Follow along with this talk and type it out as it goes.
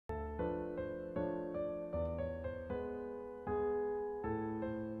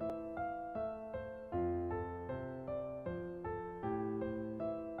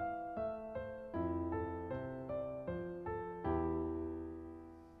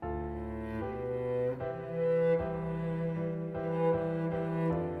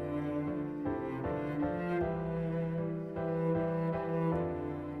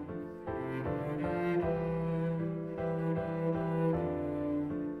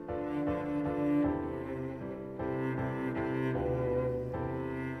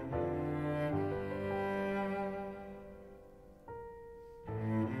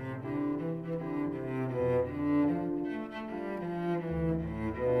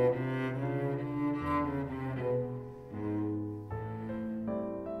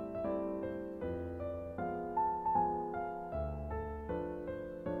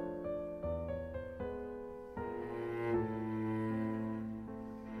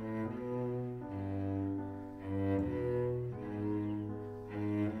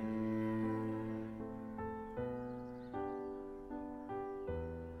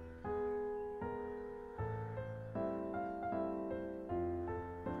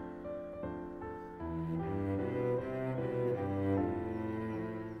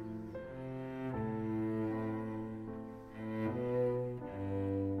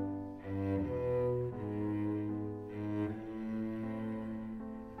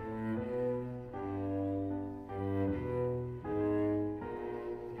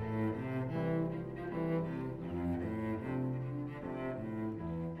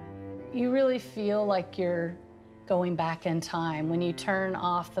You really feel like you're going back in time when you turn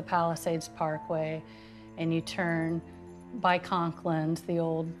off the Palisades Parkway and you turn by Conklin's, the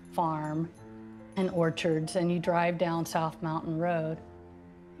old farm and orchards, and you drive down South Mountain Road.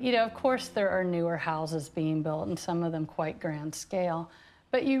 You know, of course, there are newer houses being built, and some of them quite grand scale,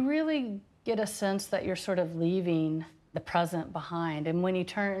 but you really get a sense that you're sort of leaving the present behind. And when you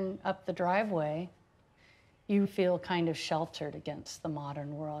turn up the driveway, you feel kind of sheltered against the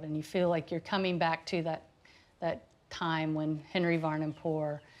modern world, and you feel like you're coming back to that time when Henry Varnum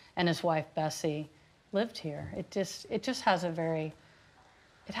Poor and his wife Bessie lived here. It just has a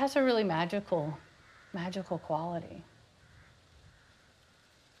really magical quality.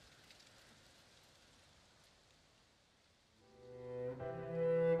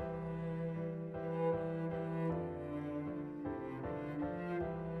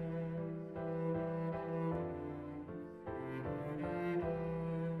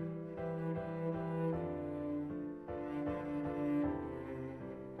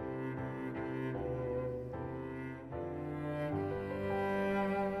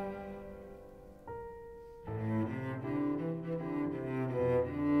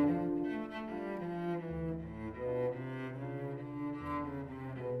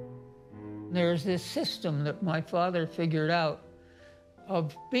 There's this system that my father figured out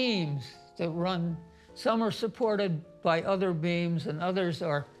of beams that run. Some are supported by other beams and others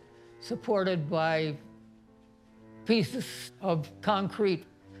are supported by pieces of concrete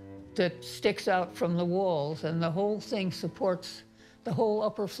that sticks out from the walls, and the whole thing supports the whole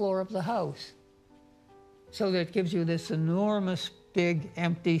upper floor of the house. So that it gives you this enormous, big,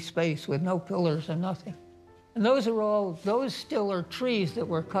 empty space with no pillars and nothing. And those still are trees that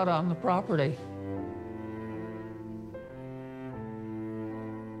were cut on the property.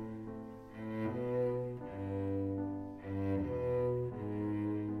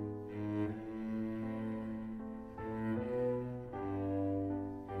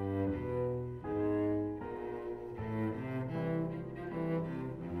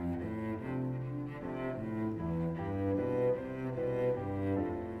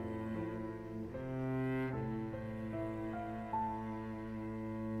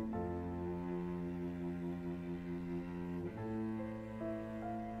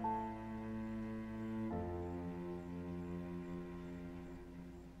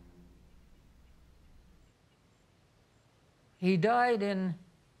 He died in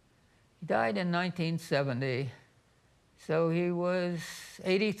 1970, so he was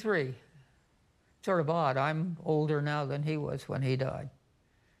 83. Sort of odd, I'm older now than he was when he died.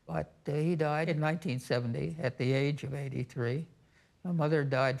 But he died in 1970 at the age of 83. My mother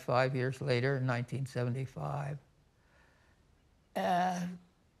died 5 years later in 1975.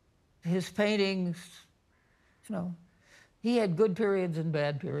 His paintings, you know, he had good periods and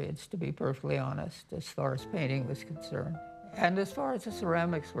bad periods, to be perfectly honest, as far as painting was concerned. And as far as the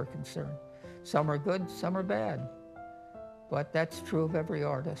ceramics were concerned. Some are good, some are bad. But that's true of every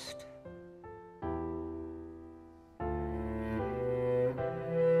artist.